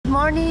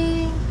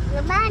morning.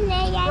 Good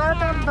morning.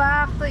 Welcome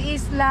back to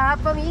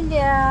ISLA PAMILYA.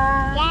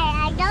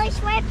 Yeah, I don't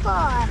swear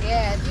for.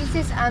 Yeah, this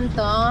is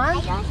Anton, I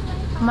don't swear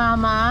for.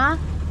 Mama,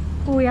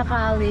 Kuya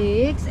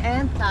Calix,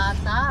 and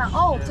Tata.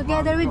 Oh,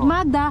 together with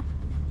Mada.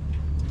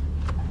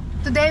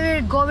 Today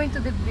we're going to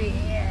the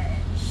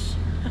beach.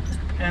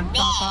 And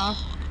Tata?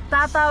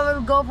 Tata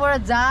will go for a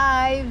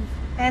dive.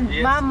 And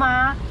Yes.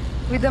 Mama,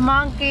 with the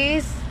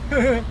monkeys,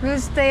 will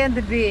stay on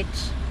the beach.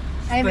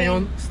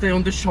 Stay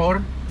on the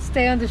shore.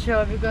 Stay on the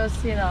shore because,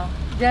 you know,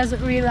 just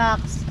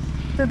relax.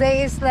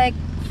 Today is like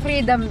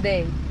Freedom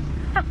Day.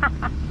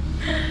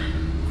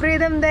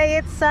 Freedom Day,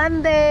 it's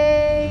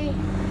Sunday.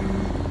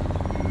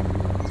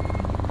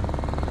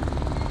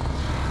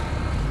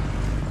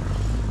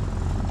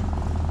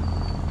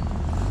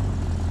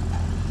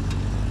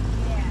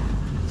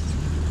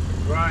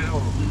 Right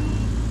on.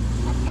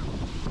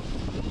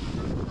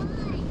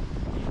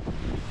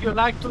 If you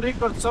like to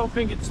record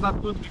something, it's not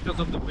good because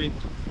of the wind.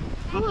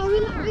 Oh, I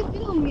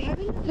will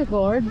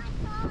record.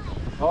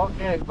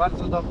 Okay,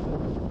 bardzo dobrze.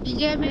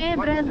 Idziemy,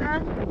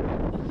 Brenda.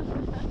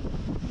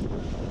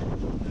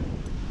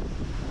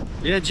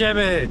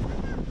 Jedziemy!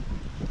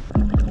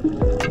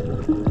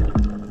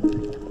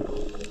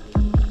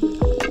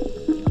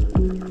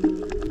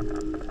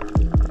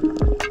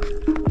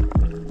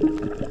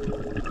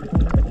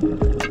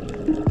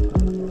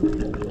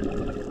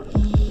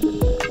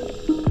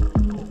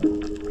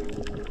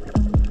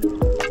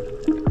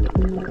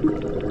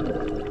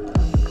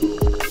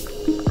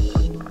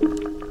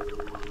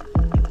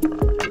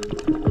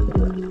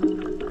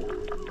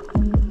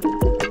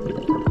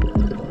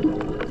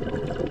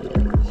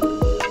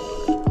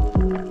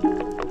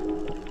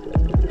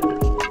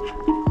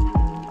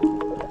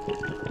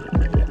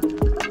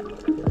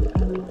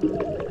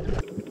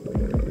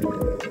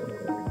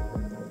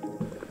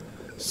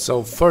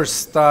 So first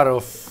start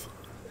of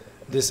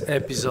this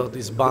episode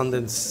is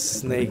banded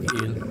snake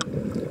eel,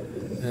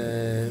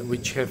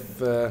 which have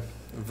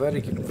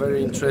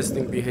very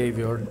interesting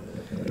behavior.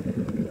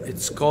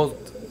 It's called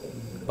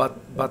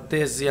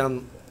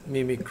Batesian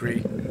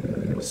mimicry.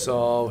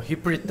 So he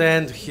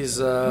pretend he's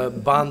a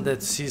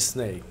banded sea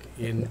snake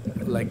in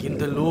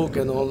the look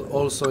and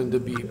also in the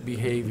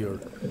behavior.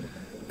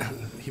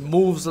 He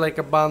moves like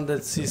a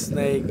banded sea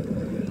snake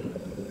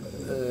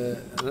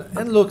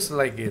and looks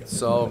like it.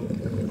 So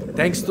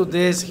thanks to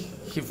this,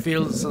 he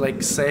feels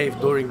like safe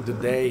during the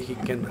day. He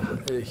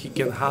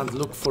can hunt,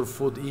 look for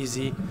food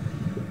easy,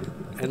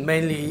 and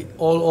mainly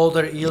all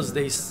other eels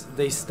they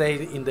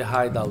stay in the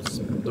hideouts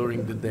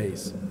during the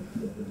days.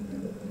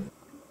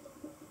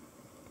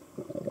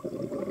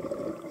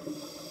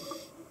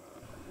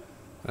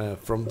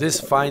 From this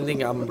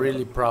finding, I'm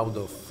really proud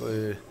of.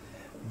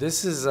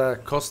 This is a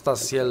Costa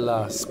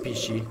Ciela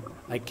species.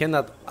 I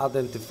cannot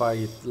identify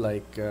it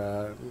like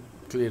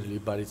clearly,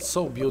 but it's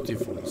so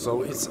beautiful.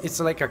 So it's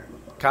like a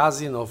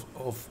cousin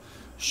of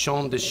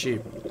Sean the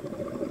sheep.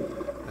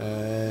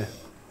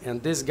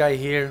 And this guy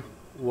here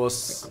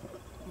was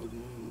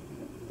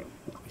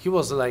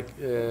like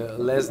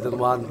less than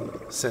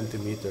 1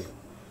 centimeter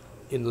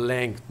in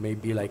length,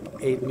 maybe like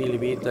 8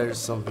 millimeters,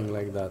 something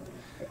like that,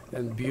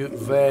 and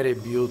very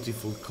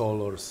beautiful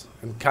colors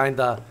and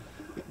kinda,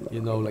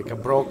 you know, like a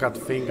brocat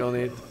thing on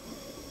it.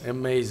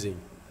 Amazing.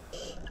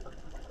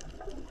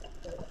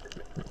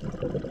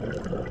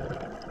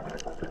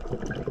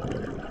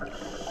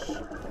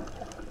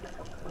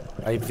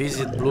 I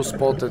visit blue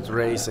spotted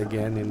rays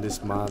again in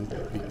this month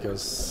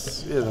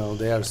because, you know,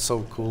 they are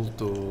so cool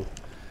to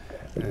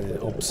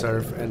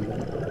observe,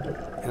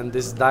 and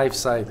this dive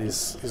site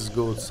is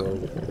good, so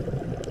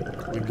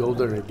we go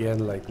there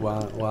again like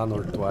one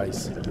or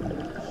twice.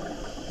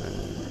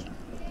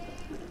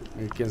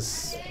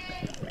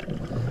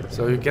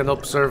 So you can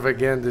observe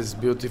again these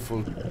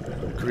beautiful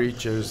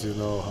creatures, you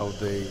know, how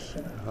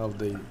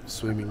they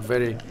swimming,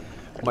 very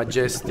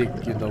majestic,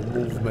 you know,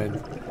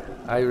 movement.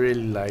 I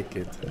really like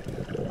it.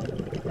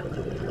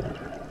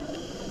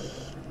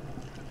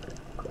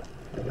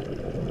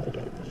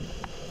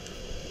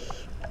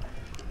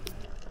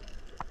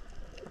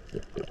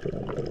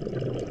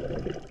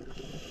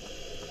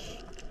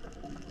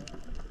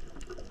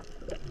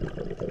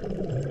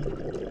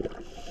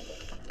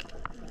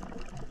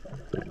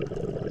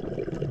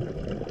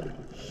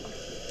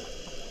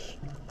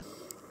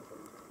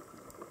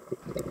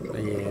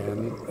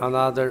 And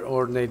another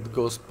ornate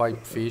ghost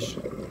pipefish,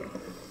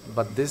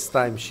 but this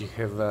time she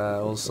have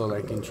also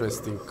like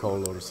interesting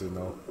colors, you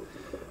know,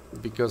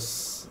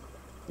 because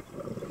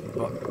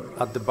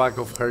at the back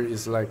of her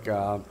is like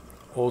a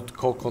old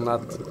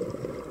coconut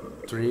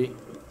tree.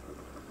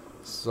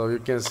 So you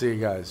can see,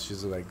 guys,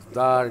 she's like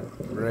dark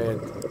red,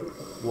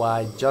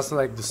 white, just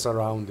like the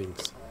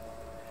surroundings.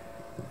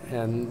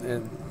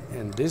 And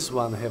this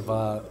one have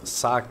a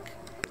sack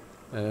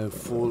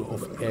full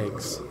of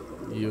eggs.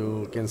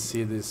 You can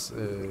see this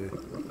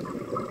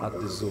at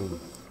the zoom.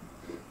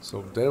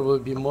 So there will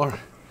be more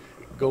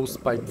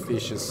ghost pipe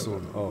fishes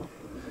soon. Oh,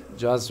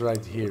 just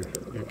right here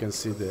you can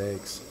see the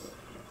eggs.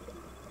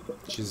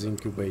 She's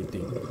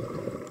incubating.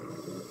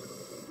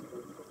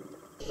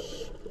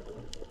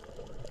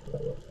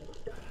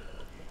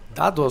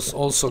 That was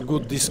also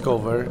good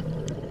discover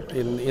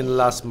in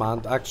last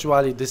month.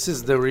 Actually, this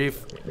is the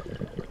reef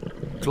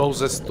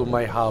closest to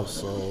my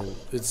house, so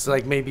it's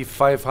like maybe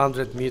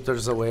 500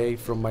 meters away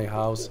from my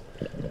house,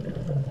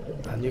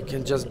 and you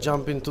can just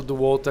jump into the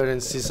water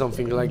and see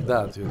something like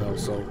that, you know.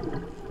 So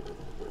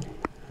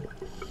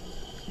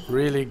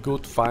really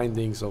good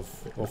findings of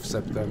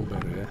September,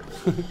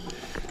 yeah.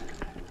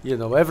 You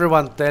know,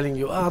 everyone telling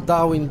you, ah,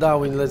 Darwin,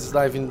 Darwin, let's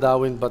dive in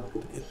Darwin, but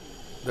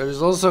there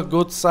is also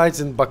good sites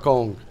in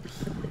Bakong.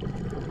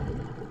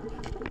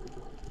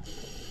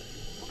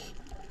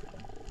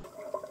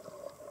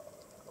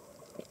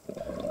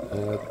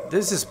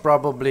 This is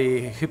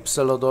probably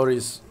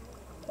Hypsilodoris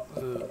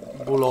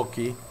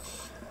buloki.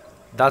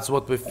 That's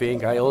what we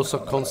think. I also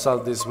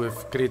consult this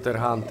with Critter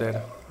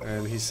Hunter,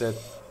 and he said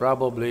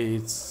probably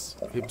it's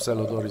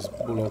Hypsilodoris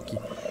buloki.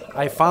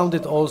 I found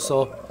it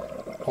also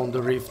on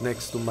the reef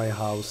next to my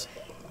house,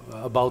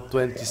 about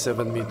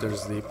 27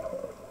 meters deep.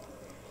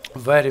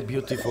 Very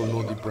beautiful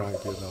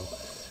nudibranch, you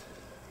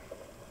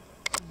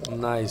know.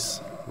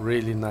 Nice,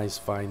 really nice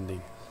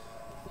finding.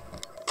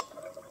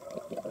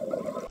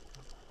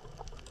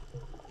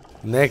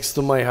 Next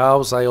to my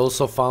house I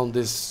also found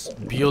this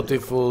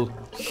beautiful,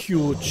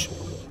 huge,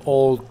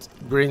 old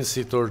green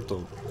sea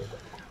turtle,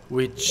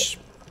 which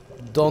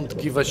don't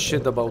give a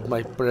shit about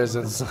my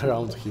presence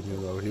around him, you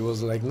know. He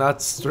was like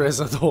not stressed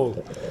at all,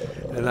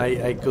 and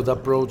I could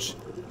approach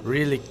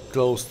really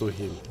close to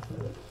him.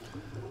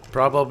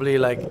 Probably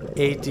like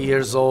 80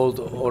 years old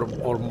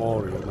or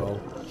more, you know.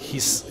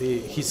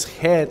 His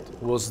head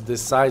was the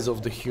size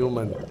of the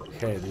human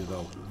head, you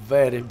know.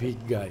 Very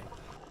big guy.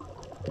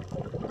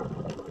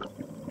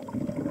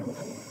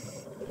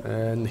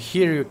 And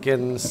here you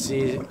can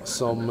see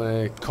some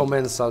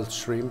commensal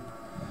shrimp,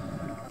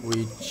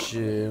 which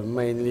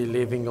mainly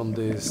living on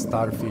the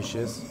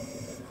starfishes.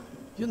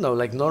 You know,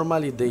 like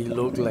normally they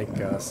look like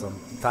some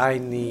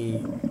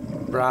tiny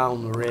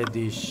brown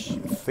reddish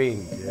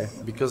thing, yeah?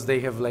 Because they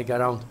have like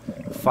around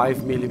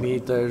 5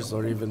 millimeters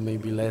or even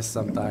maybe less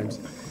sometimes.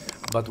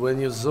 But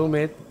when you zoom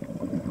it,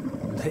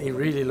 they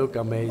really look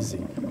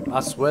amazing.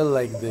 As well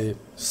like the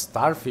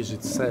starfish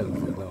itself,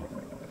 you know.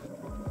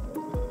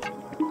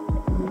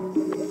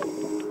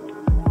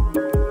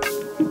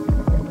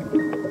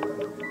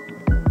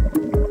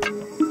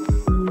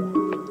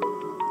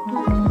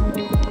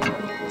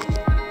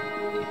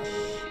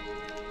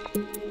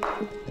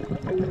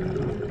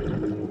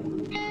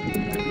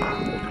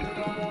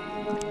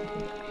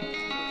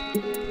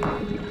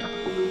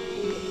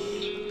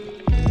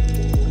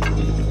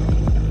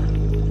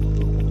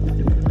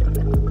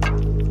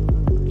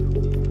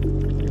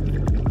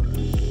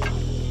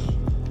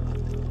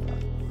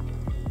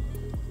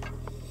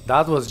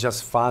 That was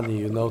just funny,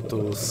 you know,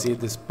 to see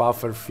this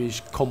puffer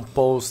fish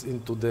composed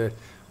into the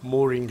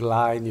mooring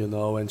line, you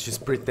know, and she's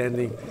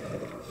pretending,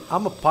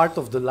 I'm a part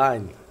of the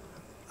line.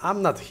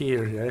 I'm not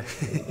here, yeah?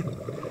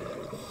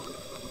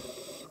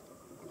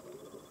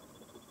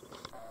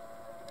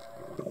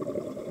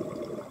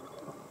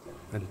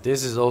 And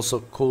this is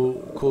also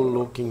cool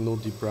looking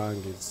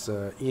nudibranch. It's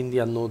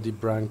Indian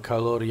nudibranch,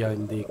 Caloria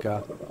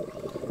indica.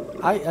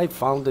 I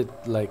found it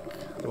like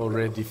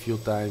already a few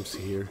times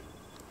here.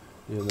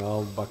 You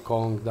know,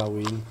 Bakong,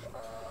 DAUIN.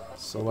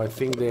 So I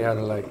think they are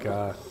like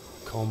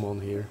common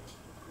here.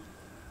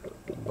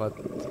 But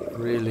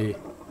really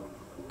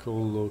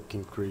cool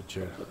looking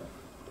creature.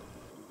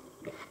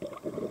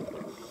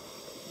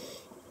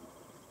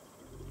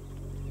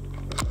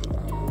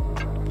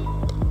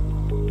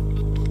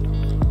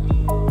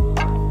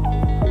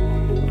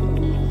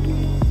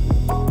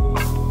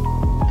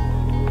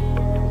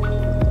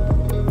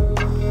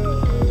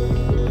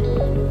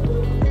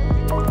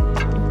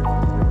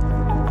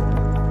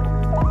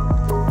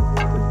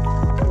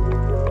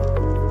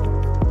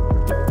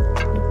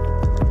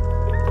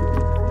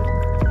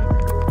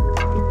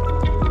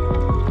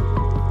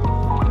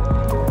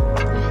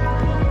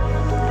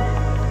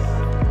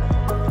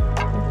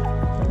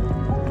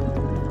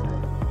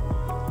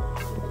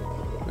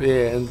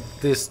 Yeah, and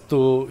these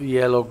two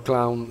yellow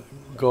clown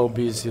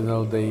gobies, you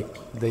know, they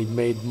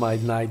made my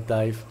night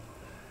dive.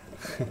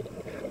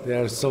 They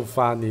are so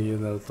funny, you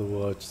know, to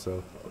watch.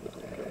 So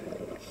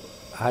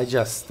I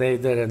just stay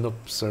there and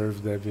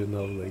observe them, you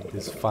know, like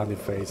these funny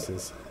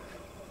faces.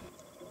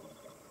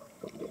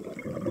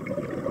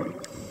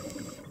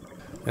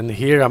 And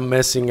here I'm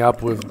messing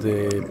up with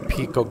the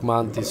peacock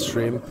mantis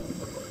shrimp.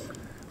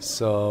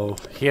 So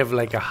he have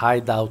like a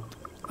hideout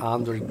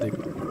under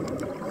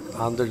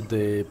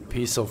the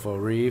piece of a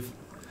reef.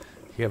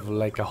 You have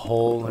like a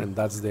hole, and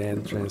that's the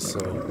entrance.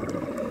 So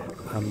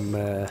I'm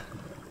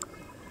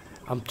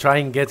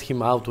trying to get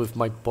him out with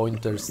my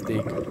pointer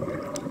stick.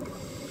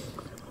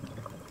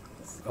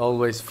 It's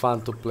always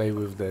fun to play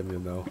with them, you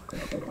know.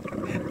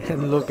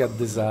 And look at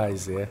these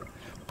eyes, yeah.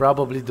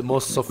 Probably the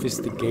most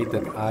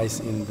sophisticated eyes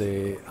in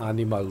the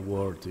animal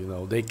world, you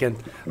know. They can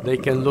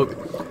look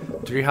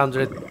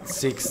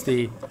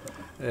 360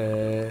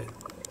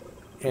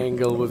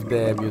 angle with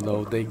them, you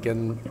know. They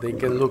can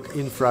look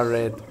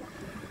infrared.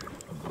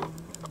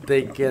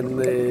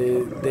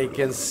 they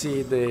can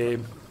see the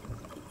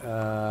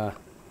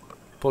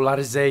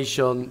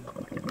polarization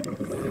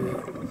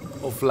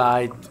of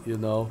light, you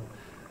know.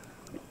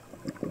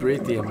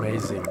 Pretty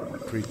amazing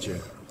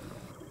creature.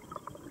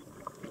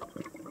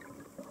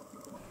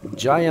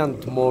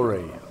 Giant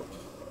moray.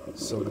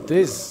 So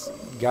this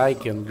guy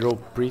can grow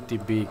pretty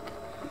big.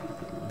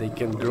 They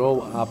can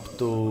grow up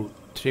to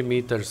 3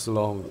 meters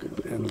long,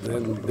 and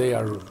then they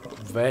are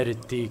very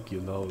thick,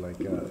 you know,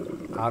 like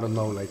I don't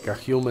know, like a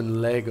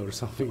human leg or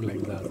something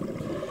like that.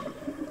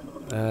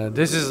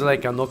 This is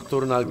like a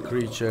nocturnal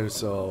creature,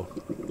 so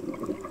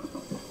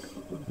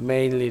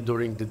mainly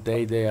during the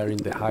day they are in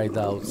the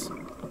hideouts,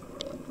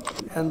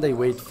 and they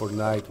wait for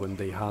night when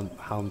they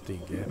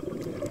hunting. Yeah?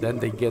 Then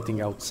they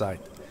getting outside,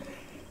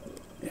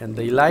 and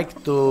they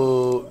like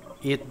to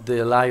eat the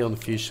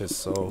lionfishes,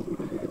 so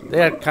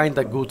they are kind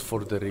of good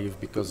for the reef,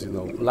 because you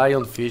know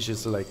lionfish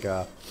is like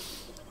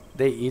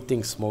they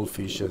eating small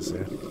fishes.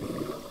 Yeah?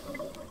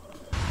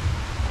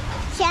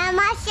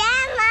 Siema,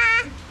 siema!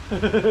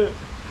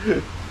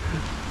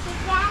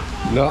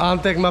 No,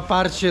 Antek ma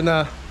parcie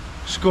na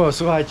szkło.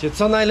 Słuchajcie,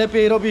 co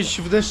najlepiej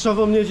robić w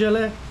deszczową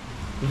niedzielę?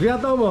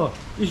 Wiadomo,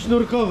 iść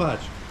nurkować.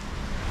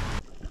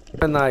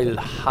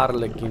 Juvenile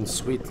harlequin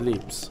sweet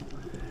lips.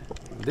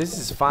 This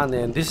is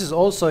funny, and this is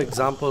also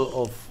example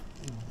of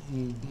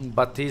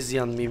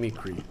Batesian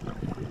mimicry.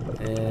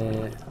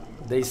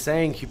 They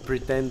saying he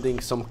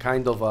pretending some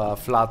kind of a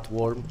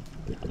flatworm.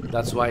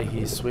 That's why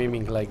he's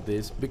swimming like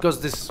this, because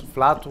this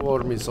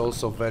flatworm is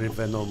also very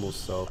venomous,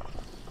 so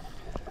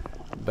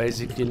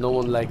basically no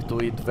one like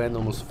to eat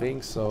venomous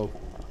things, so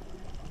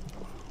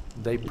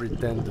they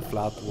pretend the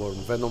flatworm,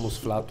 venomous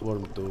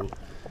flatworm, to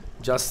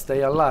just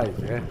stay alive,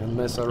 yeah, and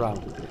mess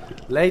around.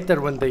 Later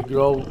when they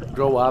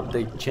grow up,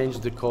 they change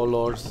the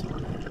colors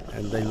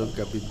and they look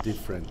a bit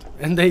different,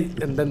 and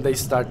then they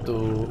start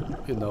to,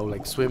 you know,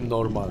 like swim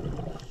normal.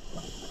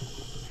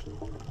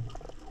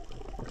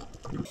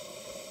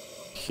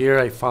 Here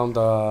I found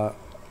a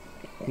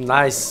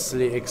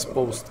nicely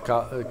exposed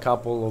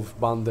couple of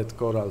banded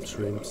coral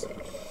shrimps.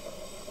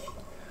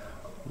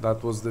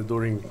 That was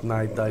during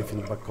night dive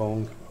in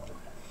Bakong,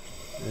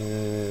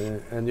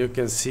 and you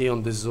can see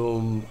on the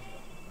zoom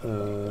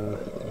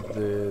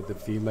the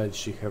female.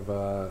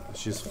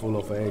 She's full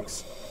of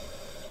eggs,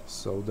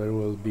 so there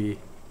will be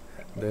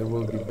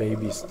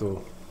babies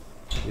too.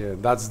 Yeah,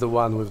 that's the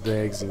one with the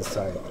eggs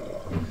inside.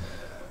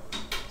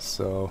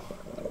 So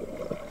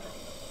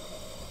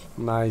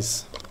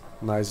nice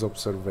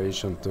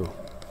observation too.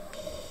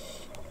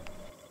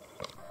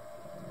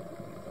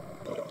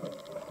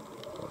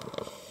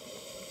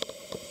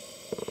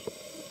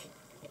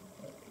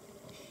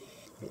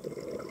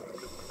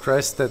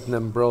 Crested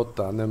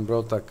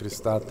Nembrota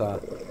cristata,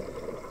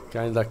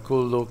 kinda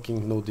cool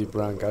looking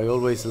nudibranch. I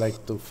always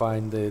like to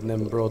find the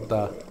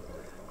Nembrota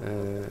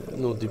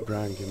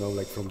nudibranch, you know,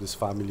 like from this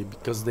family,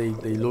 because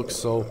they look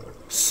so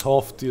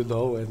soft, you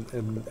know,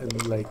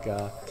 and like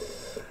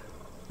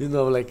you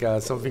know, like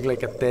something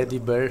like a teddy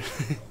bear.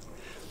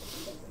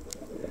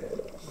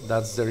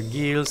 That's their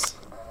gills,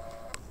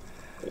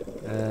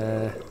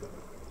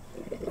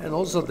 and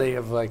also they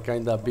have like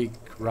kinda big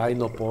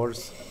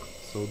rhinopores.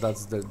 So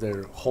that's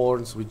their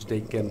horns, which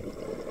they can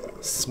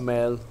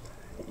smell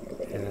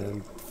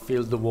and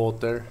feel the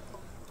water.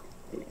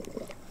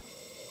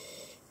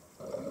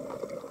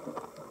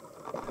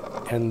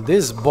 And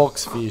this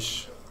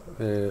boxfish,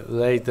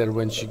 later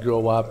when she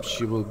grow up,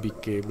 she will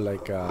become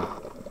like a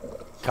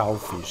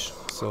cowfish.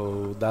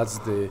 So that's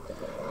the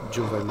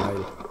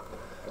juvenile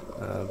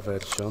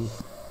version.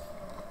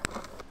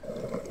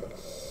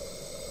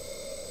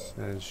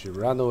 And she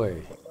ran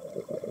away.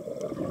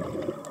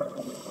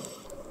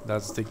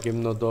 That's the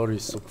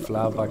Gymnodoris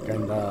subflava,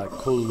 kinda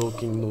cool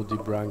looking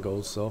nudibranch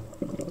also,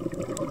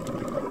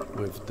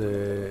 with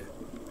the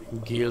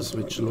gills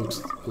which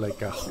looks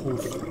like a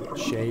hoof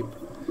shape,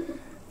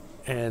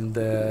 and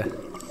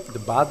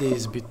the body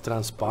is a bit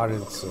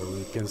transparent, so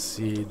you can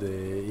see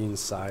the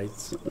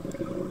insides.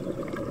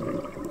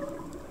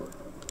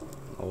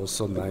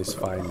 Also nice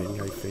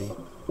finding, I think.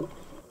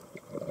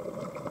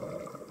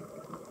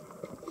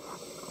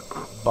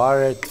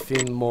 Barred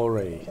fin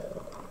moray.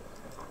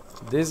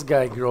 This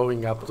guy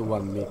growing up to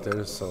 1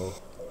 meter, so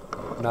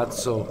not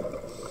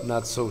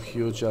so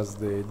huge as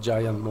the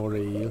giant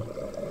moray eel.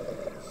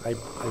 I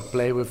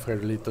play with her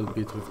a little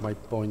bit with my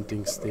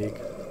pointing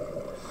stick,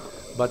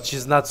 but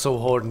she's not so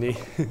horny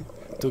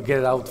to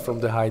get out from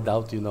the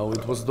hideout, you know.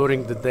 It was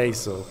during the day,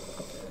 so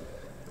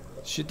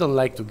she don't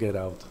like to get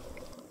out.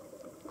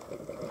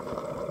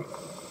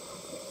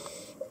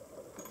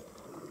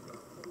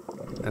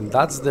 And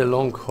that's the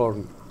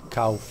longhorn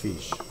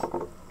cowfish.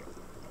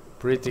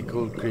 Pretty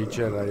cool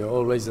creature. I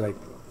always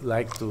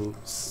like to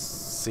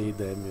see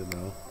them, you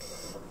know.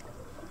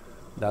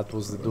 That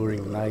was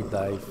during night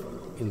dive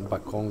in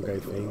Bakong, I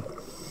think.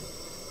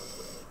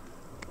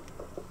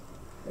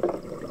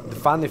 The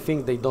funny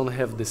thing, they don't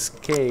have the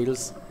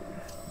scales,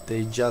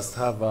 they just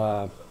have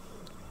a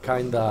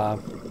kinda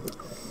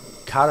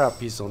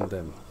carapace on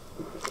them.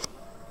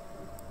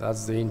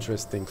 That's the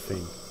interesting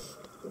thing.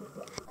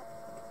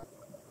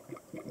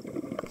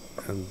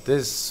 And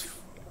this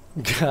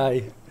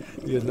guy,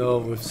 you know,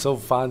 with so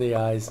funny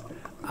eyes.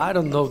 I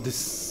don't know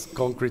this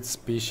concrete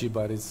species,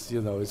 but it's, you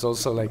know, it's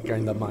also like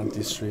kind of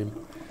mantis shrimp.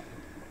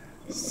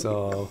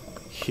 So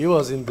he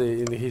was in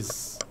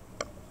his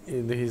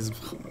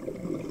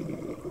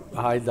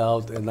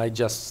hideout, and I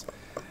just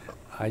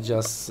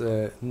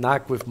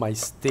knock with my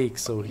stick,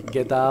 so he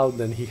get out,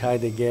 then he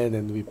hide again,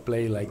 and we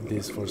play like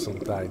this for some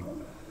time.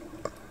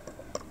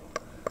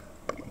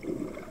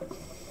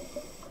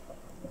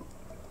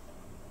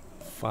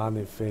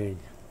 Funny thing.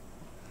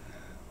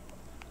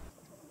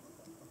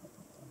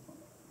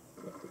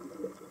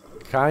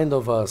 Kind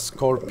of a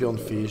scorpion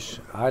fish,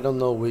 I don't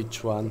know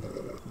which one,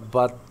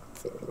 but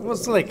it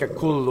was like a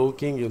cool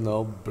looking, you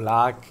know,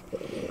 black,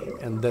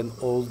 and then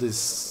all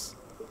this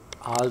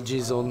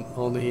algae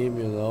on him,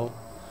 you know.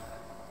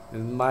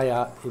 In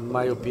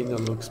my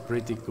opinion, looks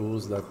pretty cool.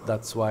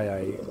 That's why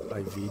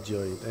I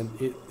video it, and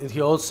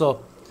he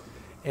also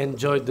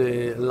enjoyed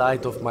the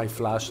light of my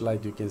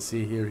flashlight. You can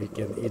see here he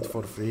can eat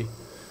for free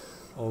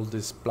all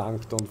these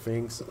plankton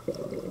things.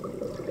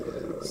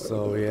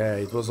 So yeah,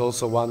 it was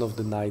also one of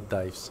the night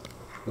dives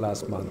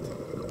last month.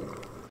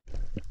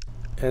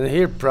 And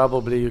here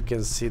probably you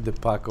can see the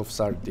pack of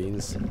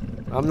sardines.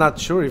 I'm not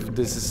sure if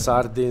this is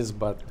sardines,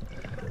 but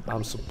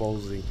I'm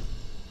supposing.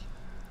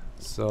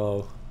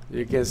 So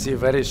you can see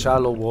very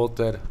shallow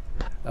water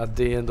at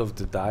the end of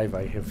the dive.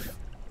 I have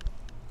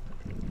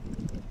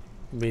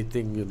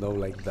meeting, you know,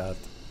 like that.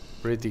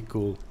 Pretty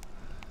cool.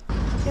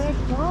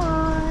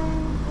 Checkpoint.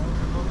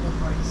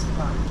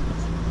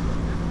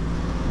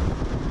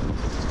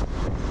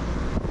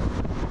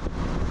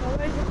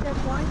 Where is the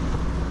checkpoint?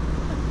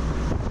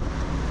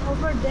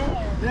 Over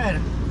there. There,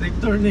 they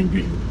turning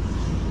green.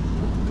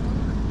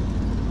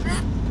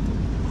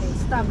 Okay,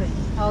 stop it.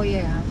 Oh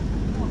yeah.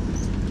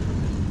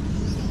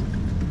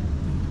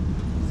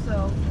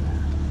 So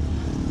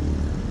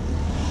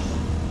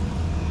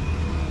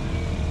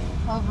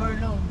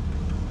overload.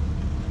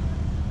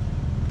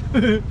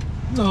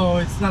 No,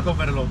 it's not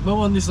overload. No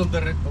one is on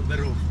the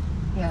roof.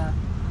 Yeah.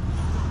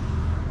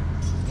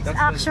 It's That's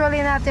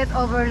actually not yet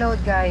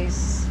overload,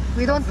 guys.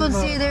 We don't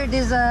consider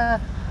this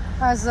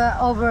as a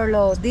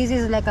overload. This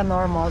is like a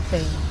normal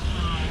thing.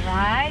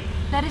 Right?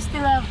 There is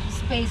still a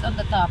space on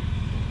the top.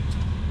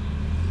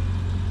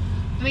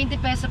 20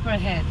 peso per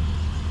head.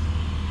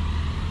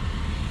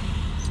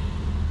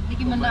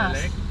 Hindi mo na.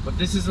 But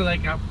this is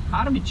like an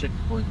army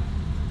checkpoint.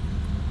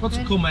 What's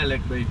Well-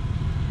 Kumelek, babe?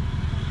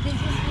 This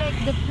is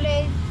like the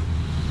place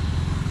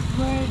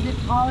where the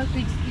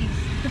politics is.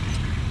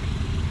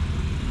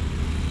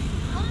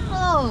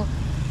 Oh,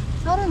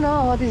 I don't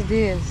know what is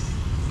this.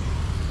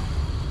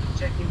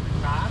 Checking the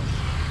cars.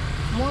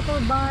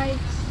 Motorbikes.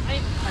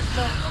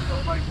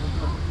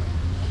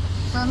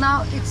 So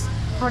now it's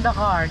for the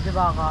car, di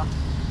ba ka?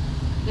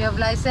 You have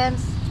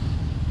license?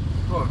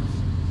 Of course.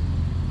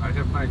 I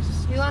have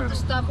license. You want to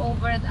stop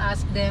over and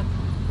ask them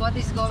what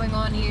is going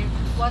on here?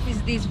 What is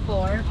this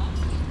for?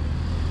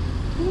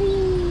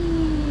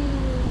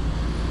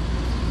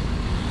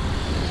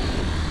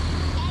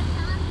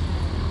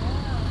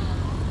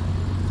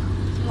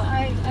 So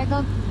I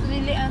don't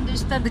really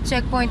understand the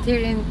checkpoint here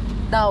in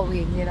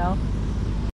DAUIN, you know.